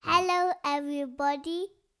Hello, everybody.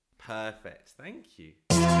 Perfect. Thank you.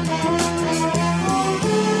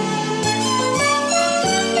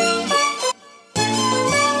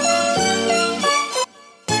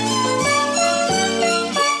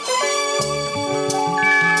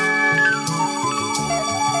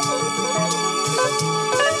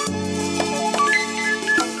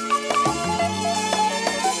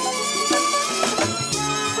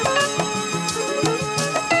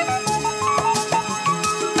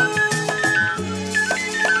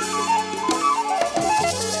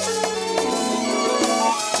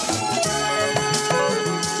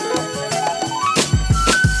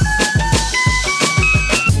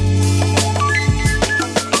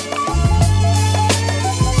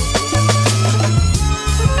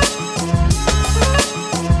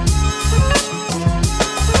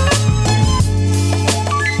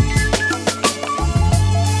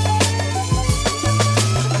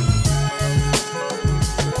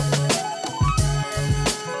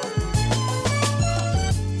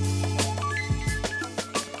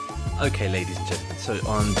 Okay, ladies and gentlemen, so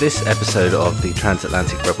on this episode of the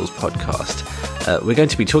Transatlantic Rebels podcast, we're going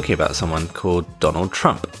to be talking about someone called Donald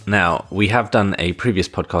Trump. Now, we have done a previous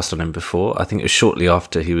podcast on him before. I think it was shortly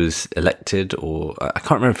after he was elected, or I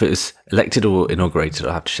can't remember if it was elected or inaugurated.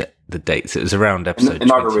 I'll have to check the dates. It was around episode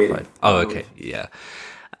inaugurated. 25. Oh, okay, yeah.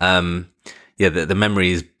 The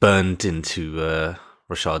memory is burned into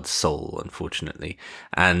Rashad's soul, unfortunately.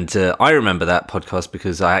 And I remember that podcast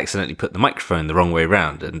because I accidentally put the microphone the wrong way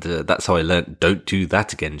around, and that's how I learned, don't do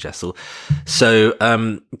that again, Jessel. So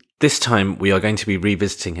this time we are going to be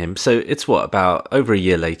revisiting him. So it's about over a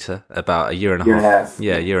year later, about a year and a half.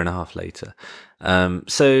 Yeah, a year and a half later.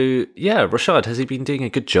 Rashad, has he been doing a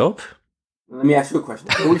good job? Let me ask you a question.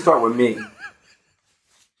 Before we start with me,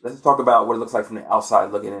 let's talk about what it looks like from the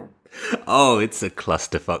outside looking in. Oh, it's a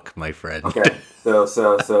clusterfuck, my friend. Okay,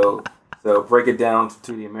 so break it down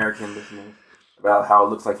to the American listeners about how it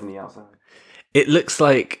looks like from the outside. It looks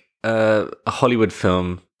like a Hollywood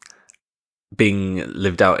film being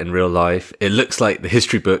lived out in real life. It looks like the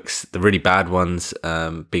history books, the really bad ones,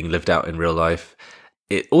 being lived out in real life.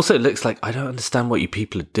 It also looks like, I don't understand what you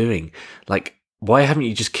people are doing. Like, why haven't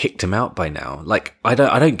you just kicked him out by now? Like, I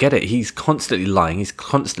don't get it. He's constantly lying. He's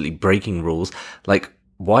constantly breaking rules. Like,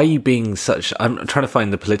 why are you being such, I'm trying to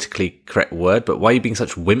find the politically correct word, but why are you being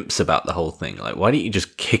such wimps about the whole thing? Like, why don't you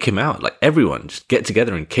just kick him out? Like, everyone just get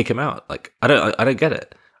together and kick him out. Like, I don't get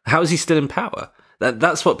it. How is he still in power?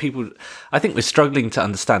 That's what people, I think we're struggling to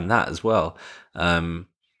understand that as well. Because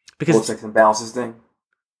whole checks and balances thing.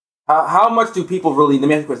 How much do people really, let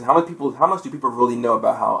me ask you a question, how much do people really know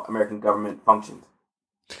about how American government functions?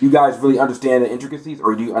 Do you guys really understand the intricacies,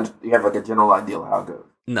 or do you have like a general idea of how it goes?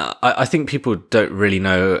 No, I think people don't really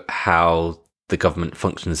know how the government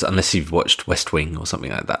functions unless you've watched West Wing or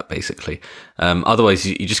something like that, basically. Otherwise,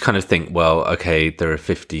 you just kind of think, well, okay, there are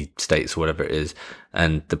 50 states or whatever it is,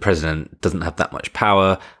 and the president doesn't have that much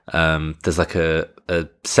power. There's like a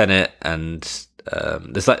Senate, and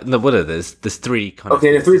there's like, no, what are there's three kind of...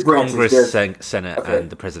 Okay, there's three branches. Congress, Senate, okay,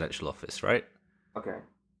 and the presidential office, right? Okay.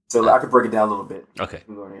 So I could break it down a little bit. Okay.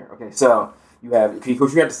 Okay, so you have, of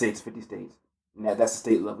course, you have the states, 50 states. And that's the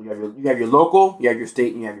state level. You have your local, you have your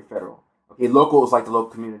state, and you have your federal. Okay, local is like the local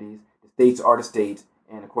communities. The states are the states,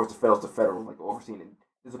 and of course the federal is the federal, like overseeing it.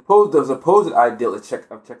 The supposed ideal of checks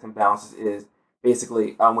and balances is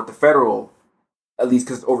basically with the federal, at least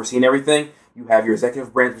because it's overseeing everything. You have your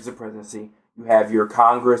executive branch, which is the presidency. You have your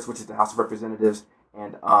Congress, which is the House of Representatives,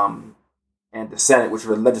 and the Senate, which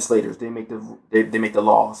are the legislators. They make the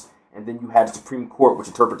laws, and then you have the Supreme Court, which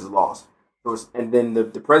interprets the laws. And then the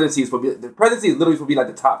presidency is literally supposed to be like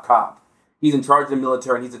the top cop. He's in charge of the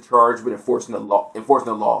military, and he's in charge with enforcing the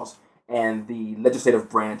laws. And the legislative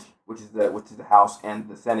branch, which is the House and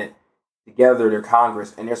the Senate, together they're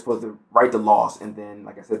Congress, and they're supposed to write the laws. And then,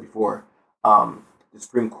 like I said before, the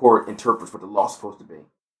Supreme Court interprets what the law's supposed to be,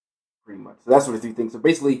 pretty much. So that's what the three things. So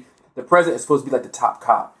basically, the president is supposed to be like the top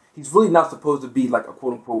cop. He's really not supposed to be like a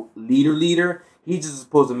quote unquote leader. He's just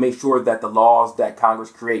supposed to make sure that the laws that Congress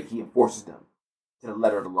create, he enforces them to the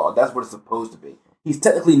letter of the law. That's what it's supposed to be. He's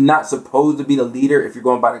technically not supposed to be the leader if you're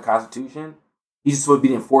going by the Constitution. He's just supposed to be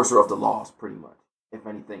the enforcer of the laws, pretty much, if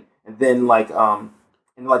anything. And then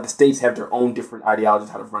the states have their own different ideologies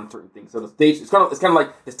how to run certain things. So the states, it's kind of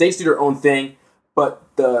like the states do their own thing, but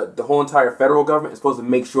the whole entire federal government is supposed to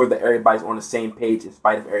make sure that everybody's on the same page in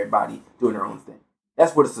spite of everybody doing their own thing.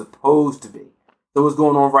 That's what it's supposed to be. So what's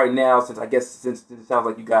going on right now, since it sounds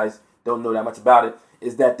like you guys don't know that much about it,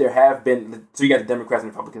 is that there have been, so you got the Democrats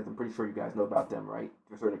and Republicans, I'm pretty sure you guys know about them, right?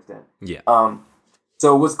 To a certain extent. Yeah.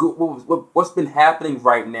 So what's been happening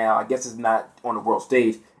right now, I guess it's not on the world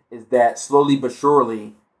stage, is that slowly but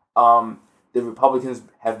surely, the Republicans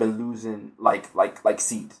have been losing like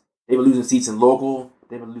seats. They've been losing seats in local.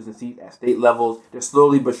 They've been losing seats at state levels. They're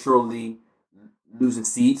slowly but surely losing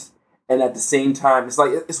seats. And at the same time,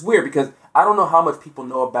 it's weird because I don't know how much people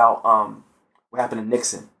know about what happened to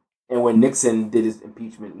Nixon and when Nixon did his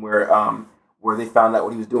impeachment, where they found out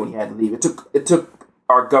what he was doing, he had to leave. It took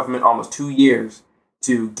our government almost 2 years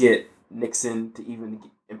to get Nixon to even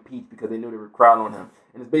get impeached because they knew they were crowding on him.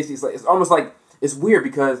 And it's basically it's almost like it's weird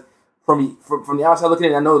because from the outside looking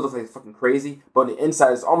at it, I know it looks like it's fucking crazy, but on the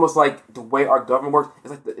inside, it's almost like the way our government works.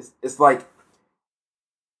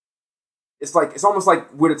 It's almost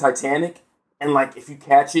like we're the Titanic, and like if you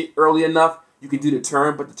catch it early enough, you can do the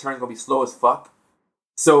turn, but the turn's gonna be slow as fuck.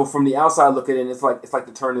 So from the outside looking in, it's like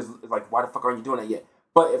the turn is like, why the fuck aren't you doing that yet?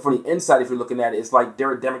 But from the inside, if you're looking at it, it's like there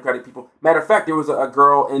are Democratic people. Matter of fact, there was a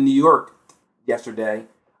girl in New York yesterday.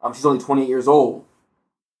 She's only 28 years old,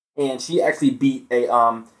 and she actually beat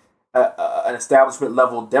an establishment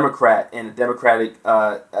level Democrat in a Democratic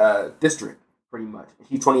district, pretty much.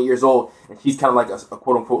 She's 28 years old, and she's kind of like a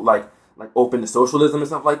quote unquote like open to socialism and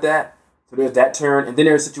stuff like that. So there's that turn, and then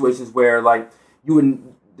there's situations where like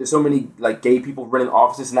there's so many like gay people running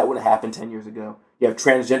offices, and that wouldn't happen 10 years ago. You have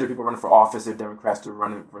transgender people running for office, they're Democrats, they're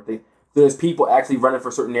running for things. So there's people actually running for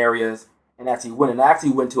certain areas and actually winning. I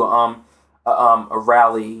actually went to a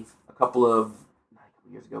rally a couple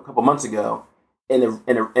months ago in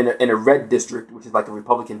a red district, which is like a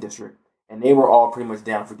Republican district, and they were all pretty much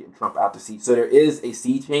down for getting Trump out the seat. So there is a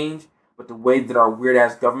sea change, but the way that our weird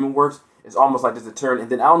ass government works, it's almost like there's a turn. And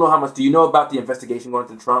then I don't know how much. Do you know about the investigation going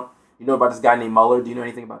into Trump? You know about this guy named Mueller? Do you know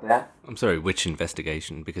anything about that? I'm sorry, which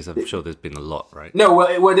investigation? Because I'm sure there's been a lot, right? No,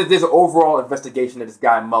 well, there's an overall investigation of this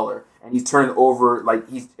guy Mueller, and he's turning over like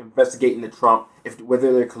he's investigating the Trump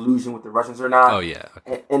whether they're collusion with the Russians or not. Oh yeah.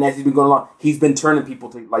 Okay. And as he's been going along, he's been turning people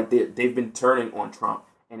to like they've been turning on Trump,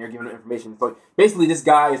 and they're giving him information. So basically, this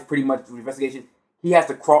guy is pretty much the investigation. He has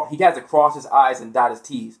to cross his I's and dot his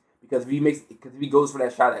T's because if he goes for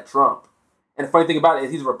that shot at Trump. And the funny thing about it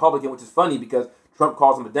is he's a Republican, which is funny because Trump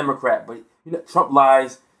calls him a Democrat, but Trump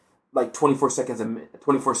lies like 24 seconds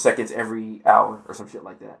every hour or some shit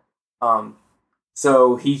like that.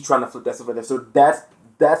 So he's trying to flip that stuff like that. So that's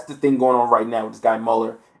the thing going on right now with this guy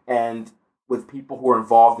Mueller and with people who are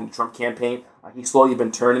involved in the Trump campaign. He's slowly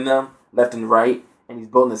been turning them left and right, and he's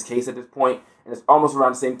building his case at this point. And it's almost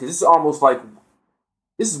around the same because this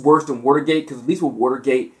is worse than Watergate because at least with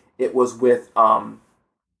Watergate it was with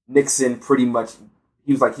Nixon pretty much.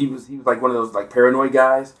 He was like one of those like paranoid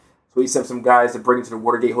guys. So he sent some guys to bring him to the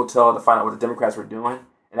Watergate Hotel to find out what the Democrats were doing,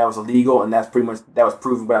 and that was illegal. And that was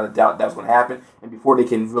proven without a doubt that was going to happen. And before they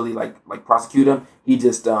can really like prosecute him, he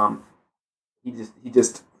just like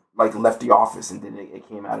left the office, and then it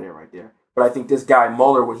came out of there right there. But I think this guy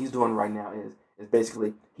Mueller, what he's doing right now is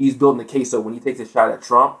basically he's building a case. So when he takes a shot at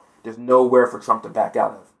Trump, there's nowhere for Trump to back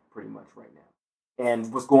out of, pretty much right now.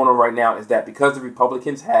 And what's going on right now is that because the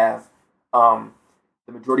Republicans have the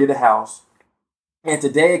majority of the House, and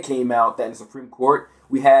today it came out that in the Supreme Court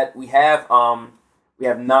we have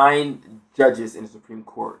 9 judges in the Supreme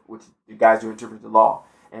Court, which the guys who interpret the law,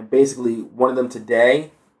 and basically one of them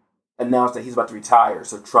today announced that he's about to retire,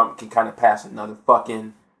 so Trump can kind of pass another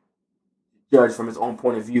fucking judge from his own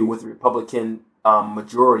point of view with the Republican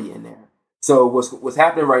majority in there. So what's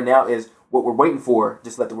happening right now is what we're waiting for.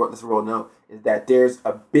 Just let the world know is that there's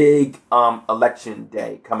a big election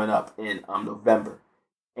day coming up in November.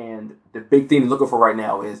 And the big thing to look for right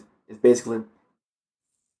now is basically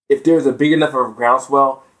if there's a big enough of a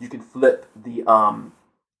groundswell, you can flip the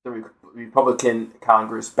Republican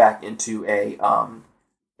Congress back into a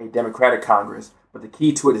Democratic Congress. But the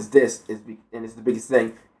key to it is and it's the biggest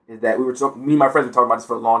thing, is that me and my friends were talking about this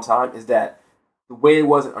for a long time, is that the way it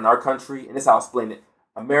was in our country, and this is how I'll explain it,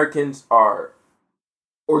 Americans are,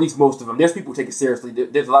 or at least most of them, there's people who take it seriously,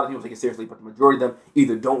 there's a lot of people who take it seriously, but the majority of them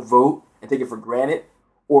either don't vote and take it for granted,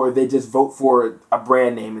 or they just vote for a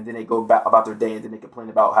brand name and then they go about their day and then they complain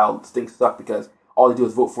about how things suck because all they do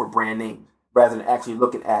is vote for brand names rather than actually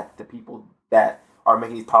looking at the people that are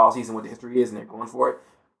making these policies and what the history is and they're going for it.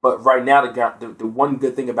 But right now, the one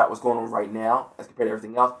good thing about what's going on right now as compared to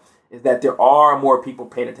everything else is that there are more people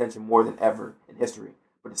paying attention more than ever in history.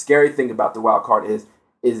 But the scary thing about the wild card is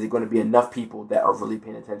it going to be enough people that are really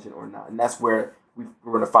paying attention or not? And that's where we're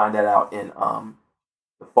going to find that out in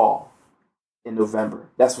the fall. In November.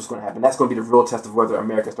 That's what's going to happen. That's going to be the real test of whether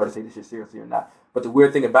America started to take this shit seriously or not. But the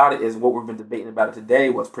weird thing about it is what we've been debating about it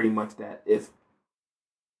today was pretty much that if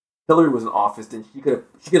Hillary was in office, then she could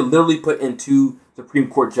have literally put in 2 Supreme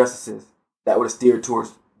Court justices that would have steered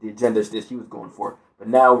towards the agenda that she was going for.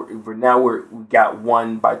 But we got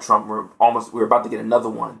one by Trump. We're about to get another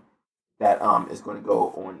one that is going to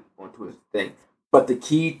go onto his thing. But the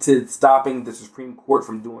key to stopping the Supreme Court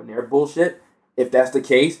from doing their bullshit, if that's the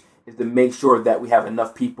case, is to make sure that we have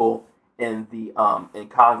enough people in the in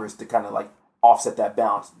Congress to kind of like offset that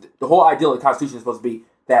balance. The whole ideal of the Constitution is supposed to be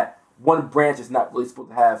that one branch is not really supposed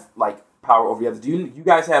to have like power over the other. Do you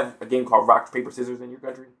guys have a game called Rock Paper Scissors in your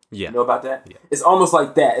country? Yeah. You know about that? Yeah. It's almost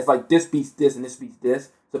like that. It's like this beats this and this beats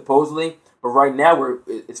this supposedly, but right now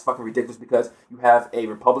it's fucking ridiculous because you have a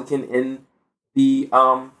Republican in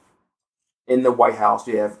the White House,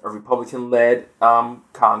 you have a Republican-led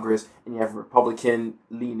Congress, and you have a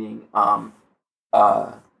Republican-leaning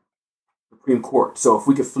Supreme Court. So if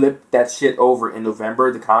we could flip that shit over in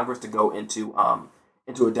November, the Congress to go into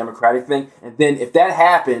a Democratic thing, and then if that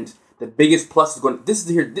happens, the biggest plus is going. This is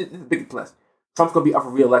the biggest plus. Trump's going to be up for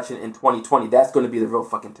re-election in 2020. That's going to be the real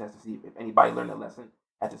fucking test to see if anybody learned a lesson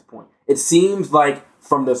at this point. It seems like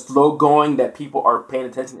from the slow going that people are paying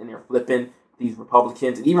attention and they're flipping these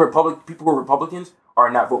Republicans, and even people who are Republicans are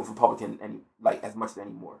not voting for Republican as much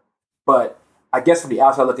anymore. But I guess from the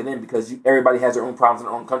outside looking in, because everybody has their own problems in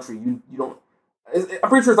their own country, you don't. I'm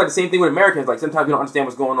pretty sure it's like the same thing with Americans. Like sometimes we don't understand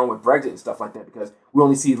what's going on with Brexit and stuff like that because we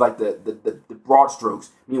only see like the broad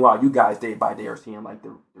strokes. Meanwhile, you guys day by day are seeing like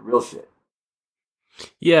the real shit.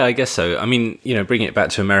 Yeah, I guess so. I mean, bringing it back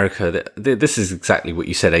to America, this is exactly what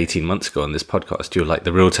you said 18 months ago on this podcast. You're like,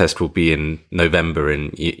 the real test will be in November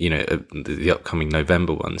and, the upcoming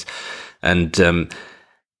November ones. And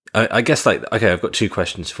I guess okay, I've got two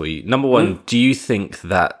questions for you. Number one, do you think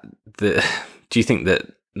that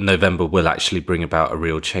November will actually bring about a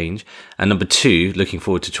real change? And number two, looking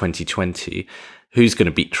forward to 2020, who's going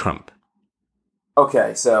to beat Trump?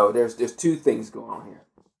 Okay, so there's two things going on here.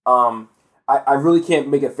 I really can't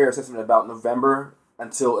make a fair assessment about November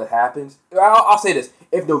until it happens. I'll say this: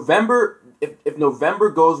 if November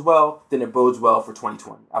goes well, then it bodes well for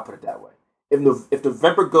 2020. I'll put it that way. If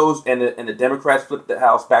November goes and the Democrats flip the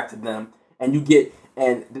House back to them, and you get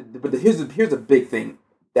here's the big thing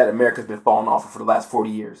that America's been falling off for the last 40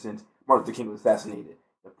 years since Martin Luther King was assassinated.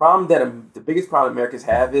 The biggest problem Americans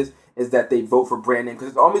have is that they vote for brand name, because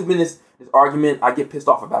there's always been this argument. I get pissed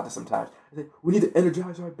off about this sometimes. We need to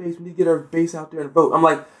energize our base. We need to get our base out there and vote. I'm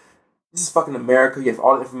like, this is fucking America. You have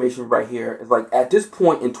all the information right here. It's like at this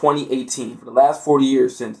point in 2018, for the last 40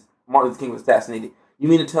 years since Martin Luther King was assassinated, you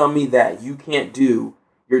mean to tell me that you can't do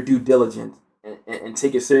your due diligence and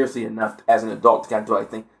take it seriously enough as an adult to kind of do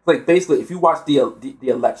anything? It's like basically, if you watch the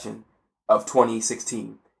election of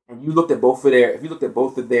 2016 and you looked at both of their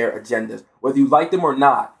agendas, whether you liked them or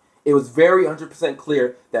not, it was very 100%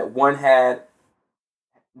 clear that one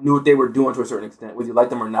knew what they were doing to a certain extent, whether you liked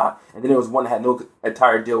them or not, and then there was one that had no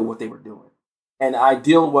entire deal with what they were doing. And the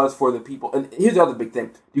ideal was for the people. And here's the other big thing: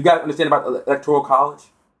 do you guys understand about the Electoral College?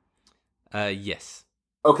 Yes.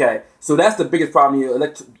 Okay, so that's the biggest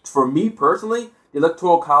problem. For me personally, the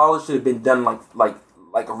Electoral College should have been done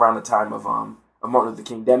like around the time of Martin Luther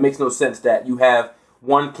King. That makes no sense that you have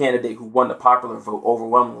one candidate who won the popular vote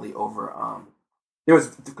overwhelmingly over. There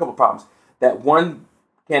was a couple problems. That one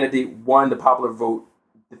candidate won the popular vote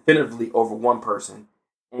definitively over one person,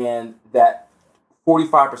 and that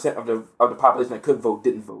 45% of the population that could vote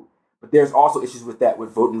didn't vote. But there's also issues with that,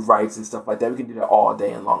 with voting rights and stuff like that. We can do that all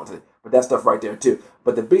day and long today. But that stuff right there too.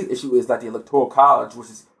 But the big issue is that the Electoral College,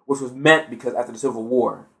 which was meant because after the Civil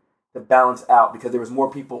War to balance out, because there was more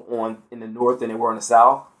people in the North than there were in the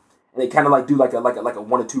South, and they kind of do like a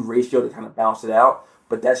 1-to-2 ratio to kind of balance it out.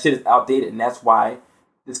 But that shit is outdated, and that's why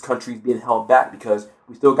this country is being held back, because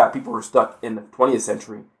we still got people who are stuck in the 20th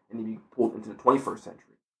century and need to be pulled into the 21st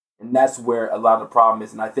century. And that's where a lot of the problem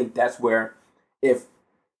is. And I think that's where, if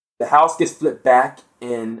the House gets flipped back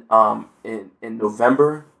in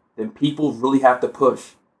November, then people really have to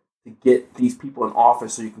push to get these people in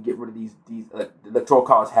office so you can get rid of these the Electoral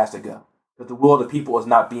College has to go. Because the will of the people is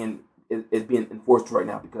not being enforced right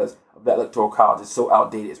now because of that Electoral College. It's so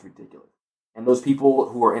outdated, it's ridiculous. And those people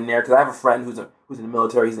who are in there, because I have a friend who's in the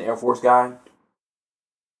military, he's an Air Force guy,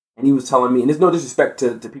 and he was telling me, and there's no disrespect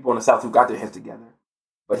to people in the South who got their heads together,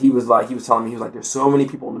 but he was telling me, there's so many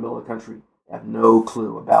people in the middle of the country that have no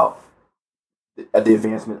clue about the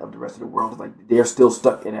advancement of the rest of the world. It's like they're still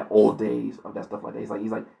stuck in that old days of that stuff like that. He's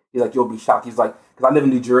like you'll be shocked. He's like, because I live in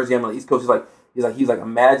New Jersey, I'm on the East Coast. He's like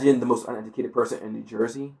imagine the most uneducated person in New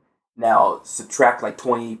Jersey. Now subtract like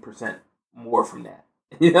 20% more from that.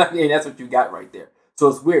 You know what I mean? That's what you got right there. So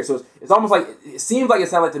it's weird. So it's almost like, it seems like, it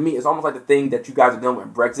sounds like to me, it's almost like the thing that you guys have done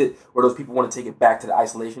with Brexit, where those people want to take it back to the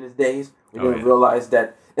isolationist days. We didn't realize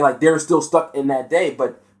that, and like they're still stuck in that day,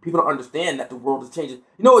 but people don't understand that the world is changing.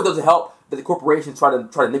 You know what doesn't help? that the corporations try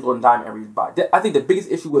to nickel and dime everybody. I think the biggest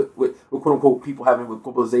issue with quote unquote people having with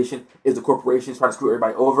globalization is the corporations trying to screw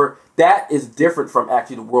everybody over. That is different from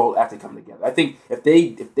actually the world actually coming together. I think if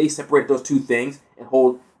they separate those two things and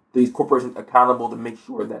hold these corporations accountable to make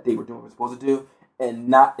sure that they were doing what they're supposed to do,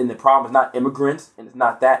 and the problem is not immigrants, and it's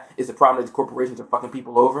not that, it's the problem that these corporations are fucking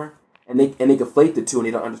people over, and they conflate the two, and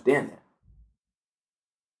they don't understand that.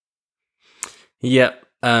 Yeah.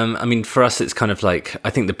 I mean, for us, it's kind of like,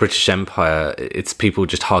 I think the British Empire, it's people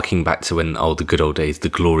just harking back to when, the good old days, the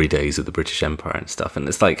glory days of the British Empire and stuff. And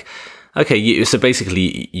it's like, okay, so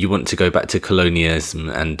basically you want to go back to colonialism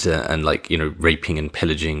and like, raping and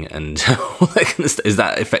pillaging and all that kind of stuff. Is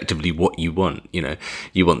that effectively what you want?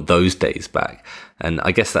 You want those days back. And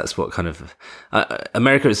I guess that's what kind of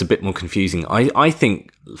America is a bit more confusing. I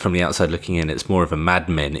think from the outside looking in, it's more of a Mad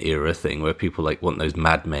Men era thing where people like want those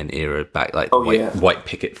Mad Men era back, like white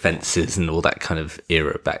picket fences and all that kind of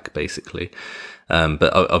era back, basically.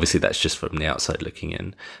 But obviously that's just from the outside looking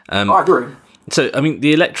in. I agree. So, I mean,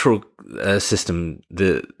 the electoral system,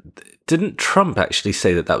 didn't Trump actually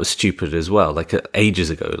say that was stupid as well, like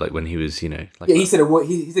ages ago, like when he was, he said it. He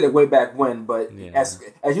said it way back when, but as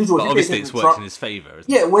usual, but obviously it's worked in his favor.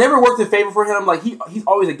 Whenever it works in favor for him, like he's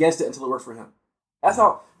always against it until it works for him. That's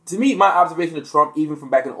how. To me, my observation of Trump, even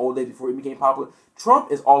from back in the old days before he became popular,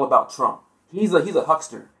 Trump is all about Trump. He's a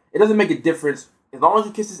huckster. It doesn't make a difference as long as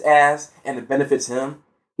you kiss his ass and it benefits him.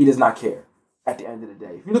 He does not care. At the end of the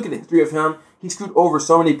day, if you look at the history of him, he screwed over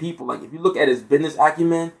so many people. Like if you look at his business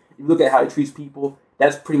acumen, if you look at how he treats people,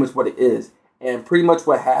 that's pretty much what it is. And pretty much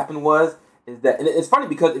what happened is that, and it's funny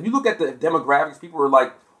because if you look at the demographics, people were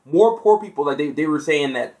like more poor people. Like they were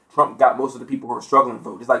saying that Trump got most of the people who are struggling to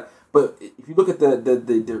vote. It's like, but if you look at the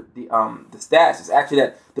stats, it's actually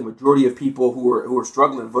that the majority of people who were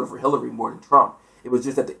struggling voted for Hillary more than Trump. It was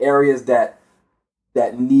just that the areas that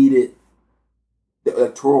needed the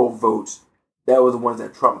electoral votes, that were the ones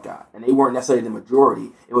that Trump got, and they weren't necessarily the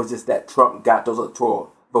majority. It was just that Trump got those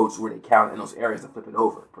electoral votes where they counted in those areas to flip it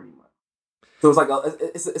over, pretty much. So it's like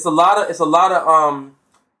it's a lot of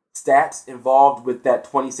stats involved with that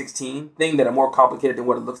 2016 thing that are more complicated than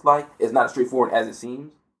what it looks like. It's not as straightforward as it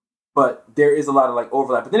seems, but there is a lot of like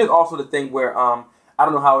overlap. But then there's also the thing where I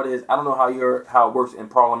don't know how it is. I don't know how it works in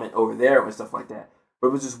Parliament over there and stuff like that. But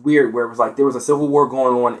it was just weird where it was like there was a civil war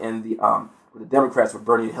going on in the with the Democrats with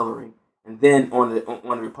Bernie and Hillary. And then on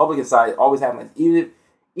the Republican side, it always happens.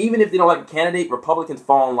 Even if they don't like a candidate, Republicans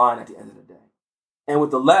fall in line at the end of the day. And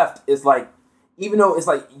with the left, it's like, even though it's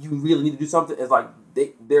like you really need to do something, it's like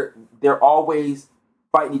they're always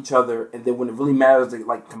fighting each other. And then when it really matters, they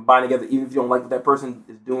like combine together. Even if you don't like what that person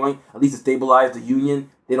is doing, at least to stabilize the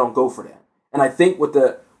union, they don't go for that. And I think what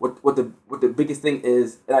the biggest thing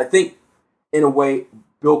is, and I think in a way,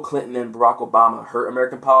 Bill Clinton and Barack Obama hurt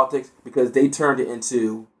American politics because they turned it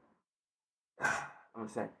into, I'm gonna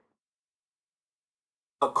say,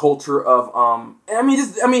 a culture of I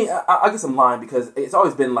guess I'm lying because it's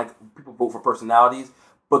always been like people vote for personalities,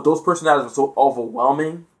 but those personalities are so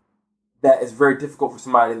overwhelming that it's very difficult for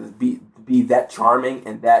somebody to be that charming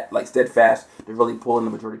and that like steadfast to really pull in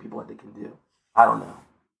the majority of people like they can do. I don't know.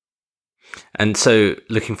 And so,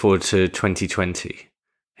 looking forward to 2020,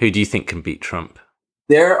 who do you think can beat Trump?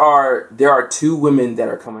 There are two women that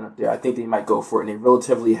are coming up there. I think they might go for it, and they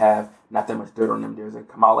relatively have not that much dirt on them. There's a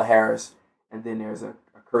Kamala Harris, and then there's a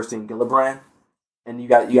Kirsten Gillibrand, and you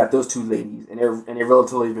got those two ladies, and they're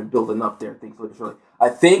relatively been building up their things slowly but surely. I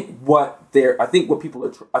think what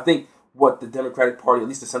the Democratic Party, at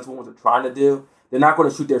least the sensible ones, are trying to do, they're not going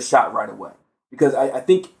to shoot their shot right away because I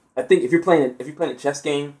think if you're playing a chess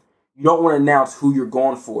game, you don't want to announce who you're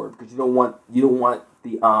going for because you don't want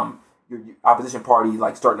the your opposition party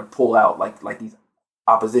like starting to pull out like these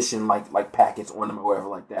opposition like packets on them or whatever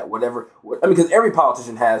like that. Because every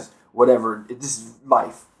politician has whatever. It's just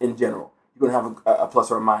life in general. You're gonna have a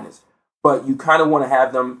plus or a minus, but you kind of want to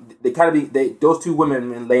have them. Those two women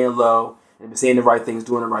have been laying low and been saying the right things,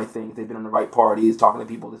 doing the right things. They've been in the right parties, talking to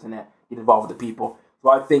people, this and that, get involved with the people. So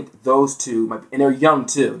I think those two might be, and they're young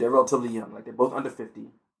too. They're relatively young. Like they're both under 50.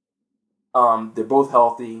 They're both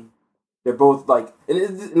healthy. They're both like,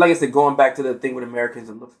 and like I said, going back to the thing with Americans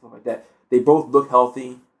and looks stuff like that. They both look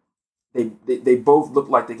healthy. They both look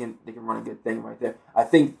like they can run a good thing right there. I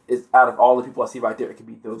think it's out of all the people I see right there, it could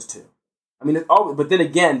be those two. I mean, but then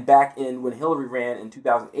again, back in when Hillary ran in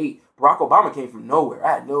 2008, Barack Obama came from nowhere.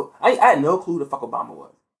 I had no clue who the fuck Obama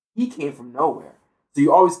was. He came from nowhere. So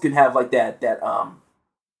you always can have like that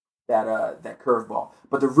curveball.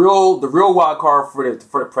 But the real wild card for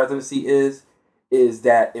the presidency is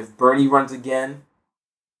that if Bernie runs again,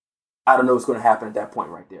 I don't know what's going to happen at that point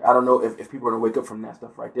right there. I don't know if people are going to wake up from that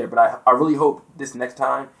stuff right there. But I really hope this next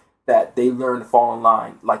time that they learn to fall in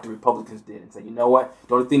line like the Republicans did and say, you know what?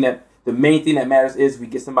 The main thing that matters is we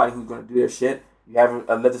get somebody who's going to do their shit. You have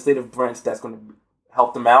a legislative branch that's going to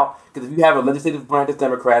help them out. Because if you have a legislative branch that's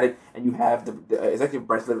Democratic and you have the executive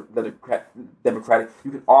branch that's Democratic,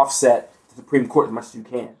 you can offset the Supreme Court as much as you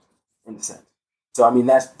can, in a sense. So, I mean,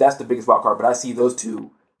 that's the biggest wild card. But I see those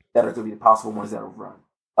two that are going to be the possible ones that will run.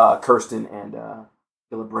 Kirsten and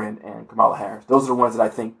Gillibrand and Kamala Harris. Those are the ones that I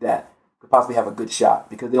think that could possibly have a good shot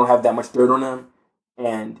because they don't have that much dirt on them,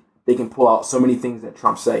 and they can pull out so many things that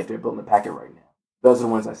Trump say if they're building a packet right now. Those are the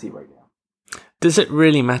ones I see right now. Does it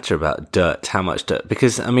really matter about dirt? How much dirt?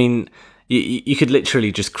 Because, I mean, you could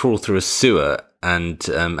literally just crawl through a sewer and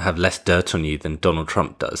have less dirt on you than Donald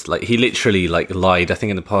Trump does. Like, he literally lied. I think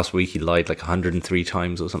in the past week he lied 103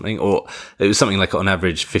 times or something, or it was something like on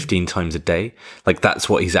average 15 times a day. Like, that's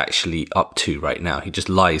what he's actually up to right now. He just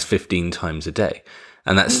lies 15 times a day.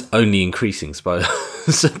 And that's only increasing. So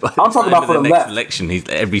by I'm talking about for the next left. election,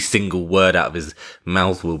 every single word out of his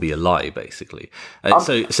mouth will be a lie, basically.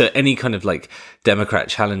 So any kind of Democrat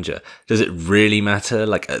challenger, does it really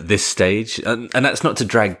matter at this stage? And that's not to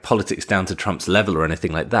drag politics down to Trump's level or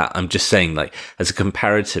anything like that. I'm just saying as a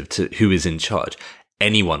comparative to who is in charge,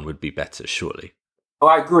 anyone would be better, surely. Oh,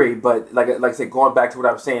 I agree, but like I said, going back to what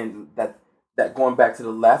I was saying, that going back to the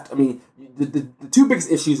left, I mean, the two biggest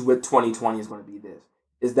issues with 2020 is going to be this.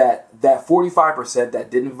 Is that 45%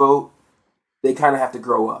 that didn't vote, they kind of have to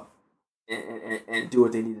grow up and do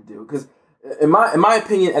what they need to do. Because in my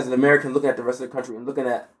opinion, as an American looking at the rest of the country and looking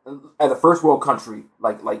at as a first world country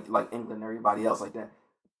like England and everybody else like that,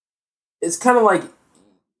 it's kind of like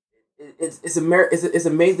it's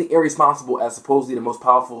amazingly irresponsible as supposedly the most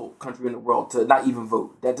powerful country in the world to not even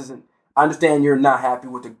vote. That doesn't. I understand you're not happy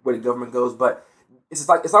with the way the government goes, but it's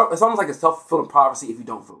almost like a self-fulfilling prophecy if you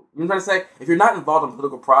don't vote. You know what I'm trying to say? If you're not involved in the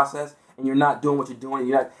political process and you're not doing what you're doing,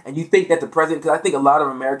 and you think that the president, because I think a lot of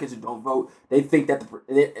Americans who don't vote, they think that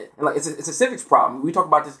it's a civics problem. We talk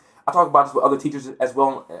about this. I talk about this with other teachers as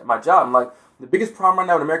well at my job. I'm like, the biggest problem right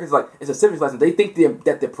now in America is it's a civics lesson. They think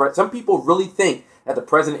that some people really think that the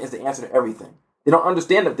president is the answer to everything. They don't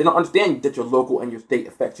understand that. They don't understand that your local and your state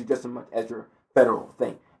affects you just as much as your federal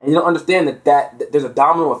thing, and you don't understand that there's a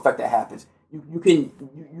domino effect that happens. You can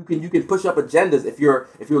push up agendas if your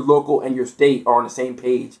local and your state are on the same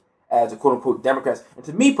page as the quote unquote Democrats. And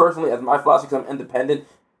to me personally, as my philosophy, because I'm independent,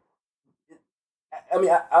 I mean,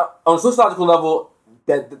 on a sociological level,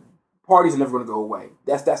 that the parties are never going to go away.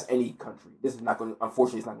 That's any country. This is not going to,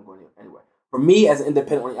 unfortunately, it's not going to go anywhere. For me, as an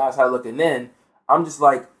independent on the outside looking in, I'm just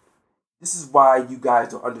like, this is why you guys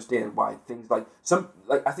don't understand why things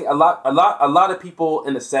I think a lot of people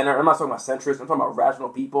in the center. I'm not talking about centrists. I'm talking about rational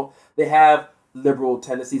people. They have liberal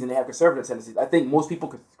tendencies and they have conservative tendencies. I think most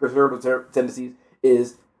people conservative tendencies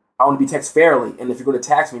is I want to be taxed fairly, and if you're going to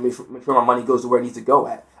tax me, make sure my money goes to where it needs to go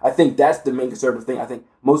at. I think that's the main conservative thing. I think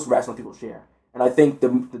most rational people share, and I think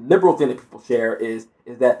the liberal thing that people share is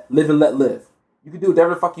that live and let live. You can do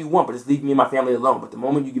whatever the fuck you want, but just leave me and my family alone. But the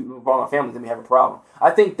moment you get involved in my family, then we have a problem. I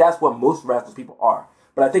think that's what most rational people are.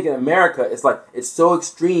 But I think in America, it's so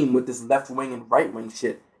extreme with this left wing and right wing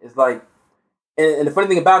shit. It's like, and the funny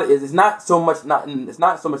thing about it is, it's not so much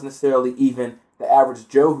necessarily even the average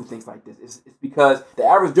Joe who thinks like this. It's because the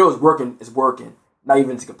average Joe is working, not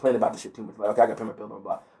even to complain about the shit too much. Like, okay, I got to pay my bill, blah,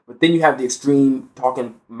 blah, blah. But then you have the extreme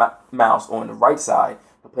talking mouse on the right side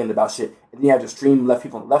complaining about shit, and then you have the extreme left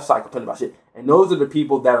people on the left side complaining about shit. And those are the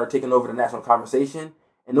people that are taking over the national conversation,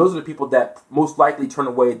 and those are the people that most likely turn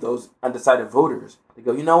away those undecided voters. They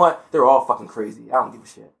go, you know what? They're all fucking crazy. I don't give a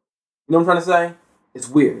shit. You know what I'm trying to say? It's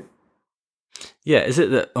weird. Yeah, is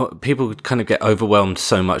it that people kind of get overwhelmed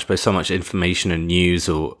so much by so much information and news,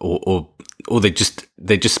 or they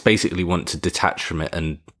just basically want to detach from it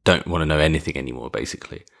and don't want to know anything anymore,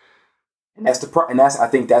 basically? And I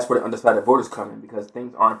think that's where the undecided voters come in, because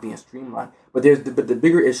things aren't being streamlined. But the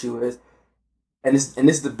bigger issue is, and this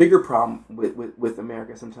is the bigger problem with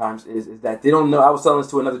America sometimes is that they don't know. I was telling this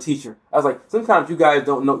to another teacher. I was like, sometimes you guys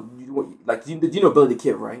don't know. Did you know Billy the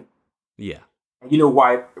Kid, right? Yeah. And you know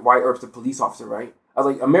Wyatt Earp's the police officer, right? I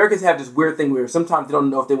was like, Americans have this weird thing where sometimes they don't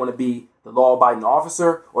know if they want to be the law-abiding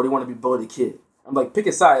officer or they want to be Billy the Kid. I'm like, pick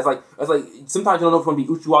a side. It's like sometimes you don't know if you want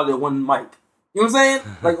to be Uchiwali or one Mike. You know what I'm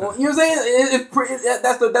saying? Like, you know what I'm saying?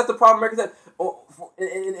 That's the problem Americans have.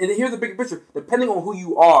 And here's the bigger picture. Depending on who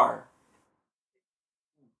you are,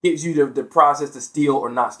 gives you the process to steal or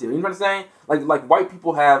not steal. You know what I'm saying? Like white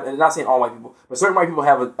people have, and I'm not saying all white people, but certain white people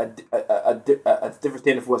have a different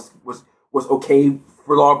standard for what's okay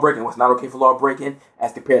for law breaking, what's not okay for law breaking,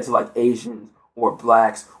 as compared to like Asians or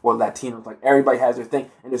blacks or Latinos. Like everybody has their thing,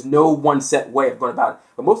 and there's no one set way of going about it.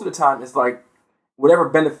 But most of the time, it's like whatever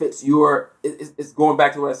benefits your. It's going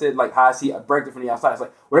back to what I said, like how I see a Brexit from the outside. It's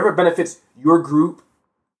like whatever benefits your group.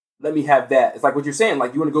 Let me have that. It's like what you're saying.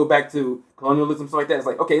 Like you want to go back to colonialism, stuff like that. It's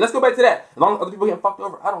like okay, let's go back to that. As long as other people get fucked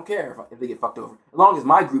over, I don't care if they get fucked over. As long as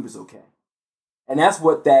my group is okay. And that's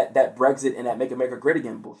what that Brexit and that Make America Great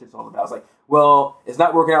Again bullshit's all about. It's like, well, it's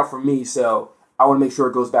not working out for me, so I want to make sure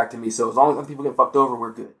it goes back to me. So as long as other people get fucked over,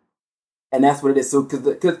 we're good. And that's what it is. So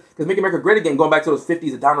because Make America Great Again, going back to those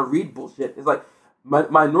 50s of Donald Reed bullshit, it's like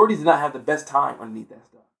minorities did not have the best time underneath that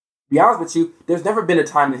stuff. To be honest with you, there's never been a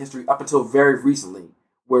time in history up until very recently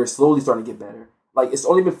where it's slowly starting to get better. Like it's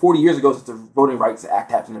only been 40 years ago since the Voting Rights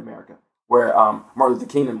Act happened in America, where Martin Luther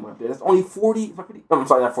King went up there. That's only 50, I'm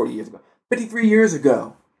sorry, not 40 years ago. 53 years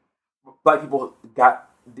ago, black people got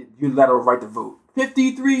the unilateral right to vote.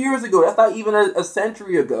 53 years ago. That's not even a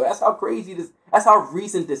century ago. That's how crazy this. That's how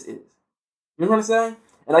recent this is. You know what I'm saying?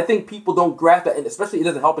 And I think people don't grasp that, and especially it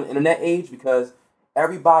doesn't help in the internet age because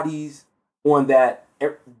everybody's on that.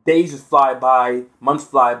 Days just fly by, months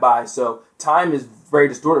fly by, so time is very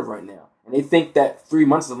distorted right now. And they think that 3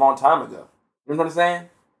 months is a long time ago. You know what I'm saying?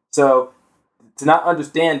 So to not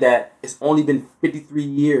understand that it's only been 53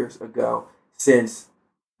 years ago since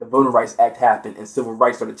the Voting Rights Act happened and civil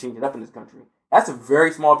rights started changing up in this country. That's a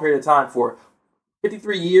very small period of time for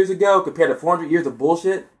 53 years ago compared to 400 years of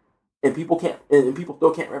bullshit, and people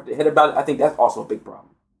still can't wrap their head about it. I think that's also a big problem.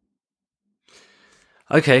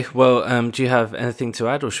 Okay, well, do you have anything to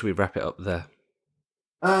add, or should we wrap it up there?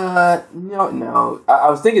 No. I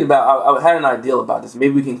was thinking about. I had an idea about this.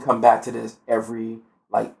 Maybe we can come back to this every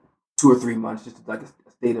 2 or 3 months, just like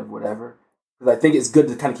a state of whatever. Because I think it's good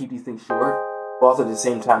to kind of keep these things short, but also at the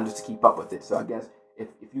same time just to keep up with it. So I guess if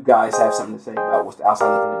you guys have something to say about what's the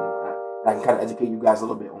outside looking in, and I can kind of educate you guys a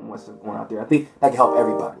little bit on what's going out there. I think that can help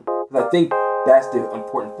everybody. Because I think that's the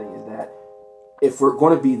important thing is that if we're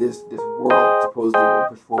going to be this world supposedly we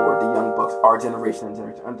push forward, the young bucks, our generation and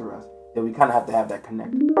generation under us, then we kind of have to have that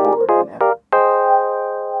connect forward than ever.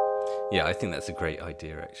 Yeah, I think that's a great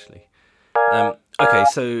idea, actually. Okay,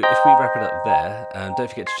 so if we wrap it up there, don't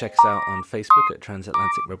forget to check us out on Facebook at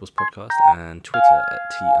Transatlantic Rebels Podcast and Twitter at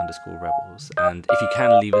T_Rebels. And if you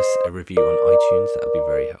can leave us a review on iTunes, that would be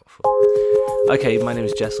very helpful. Okay, my name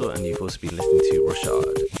is Jessel, and you've also been listening to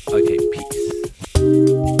Rashad. Okay,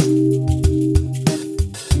 peace.